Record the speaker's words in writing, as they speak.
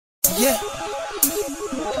Yeah.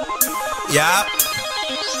 Yeah.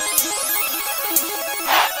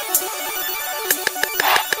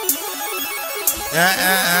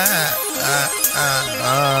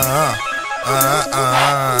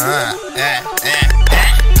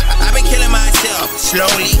 I've been killing myself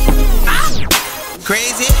slowly.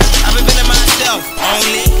 Crazy. I've been feeling myself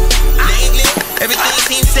only. Lately, everything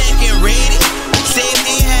seems second ready.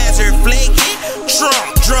 Safety hazard flaky.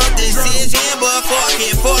 Drunk decision, but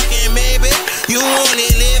fucking maybe. You only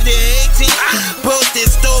live to 18. Posted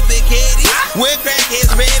stupid kitties. With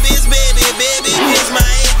crackheads, baby, kiss my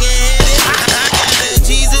aching headache. I got a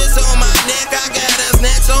Jesus on my neck, I got a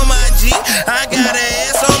snacks on my G. I got a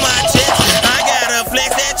ass on my chest, I got a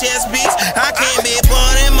flex that chest beats. I can't be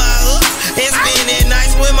born in my hooks and spending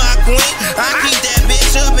nights with my queen. I keep that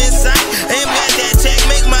bitch up in sight and bet that check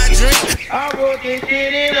make my dream. I wrote this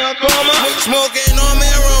shit in a coma, smoking on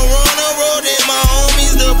marijuana, rolled in my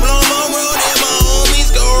homies diploma, rolled in my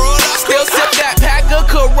homies Corona. Still sip that pack of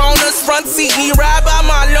Coronas, front seat me, ride by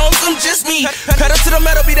my lonesome, just me. Pedal to the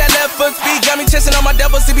metal, be that left foot speed. Got me chasing on my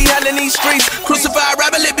devils to be hell in these streets. Crucified,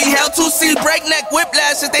 rabbit lip, be held to see. Breakneck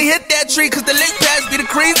whiplash as they hit that tree. Cause the lick pass be the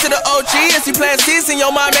creed to the OG. As he plant seeds in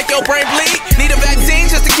your mind, make your brain bleed. Need a vaccine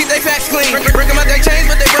just to keep they facts clean. Breaking my day chains,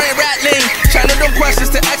 but they brain rattling. Channel them questions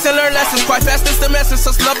to ask and learn lessons. Quite fast as the message,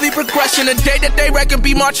 such lovely progression. The day that they reckon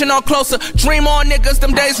be marching on closer. Dream on niggas,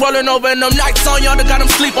 them days rolling over. And them nights on y'all that got them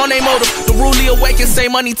sleep on they motive. The ruly awaken, say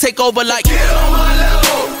money take over like get on my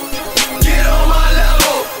level, get on my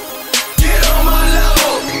level, get on my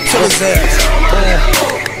level. Kill his ass.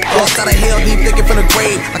 Lost out of hell, deep thinking from the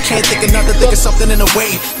grave. I can't think of nothing, thinking something in the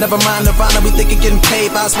way. Never mind Nirvana, we thinking getting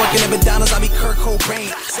paid. If I was working at McDonald's, I'd be Kurt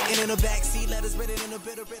Cobain. Sitting in the backseat, letters written in a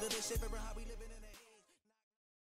bitter, this shit.